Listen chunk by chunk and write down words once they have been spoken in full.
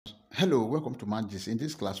Hello, welcome to Mathgist. In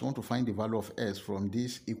this class, we want to find the value of s from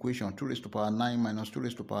this equation. 2 raised to power 9 minus 2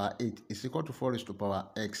 raised to power 8 is equal to 4 raised to power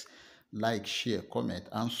x. Like, share, comment,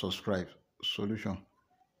 and subscribe. Solution.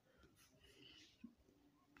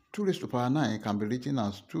 2 raised to power 9 can be written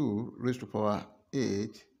as 2 raised to power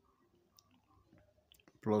 8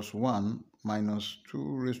 plus 1 minus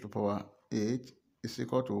 2 raised to power 8 is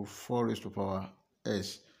equal to 4 raised to power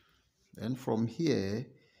s. Then from here,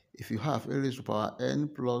 if you have a raised to power n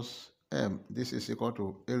plus m, this is equal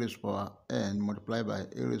to a raised to power n multiplied by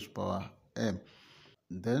a raised to power m.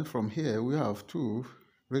 Then from here, we have 2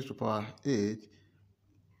 raised to power 8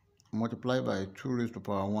 multiplied by 2 raised to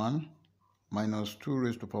power 1 minus 2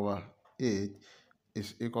 raised to power 8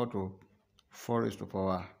 is equal to 4 raised to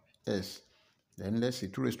power s. Then let's see,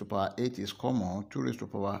 2 raised to power 8 is common. 2 raised to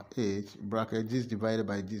power 8, bracket this divided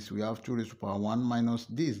by this. We have 2 raised to power 1 minus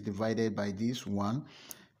this divided by this 1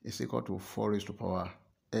 is equal to 4 raised to power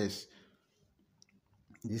s.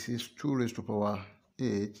 This is 2 raised to power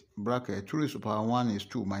 8, bracket 2 raised to power 1 is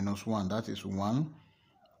 2 minus 1, that is 1,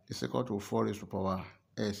 is equal to 4 raised to power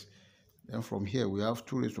s. Then from here, we have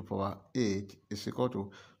 2 raised to power 8 is equal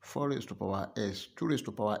to 4 raised to power s. 2 raised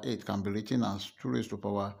to power 8 can be written as 2 raised to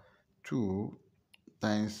power 2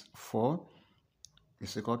 times 4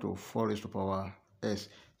 is equal to 4 raised to power s.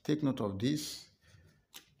 Take note of this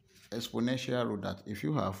exponential rule that if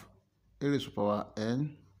you have a raised to power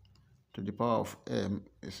n to the power of m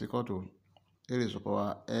is equal to a raised to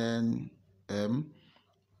power n m,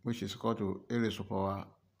 which is equal to a raised to power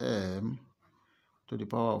m to the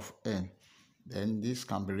power of n, then this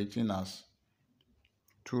can be written as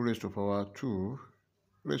 2 raised to power 2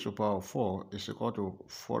 raised to power 4 is equal to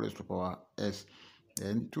 4 raised to power s.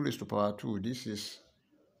 Then 2 raised to power 2, this is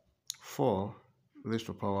 4 raised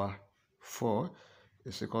to power 4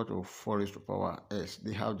 is equal to 4 raised to power s.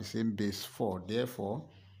 They have the same base 4, therefore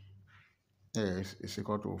s is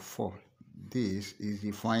equal to 4. This is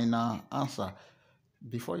the final answer.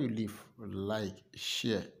 Before you leave, like,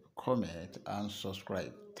 share, comment, and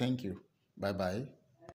subscribe. Thank you. Bye-bye.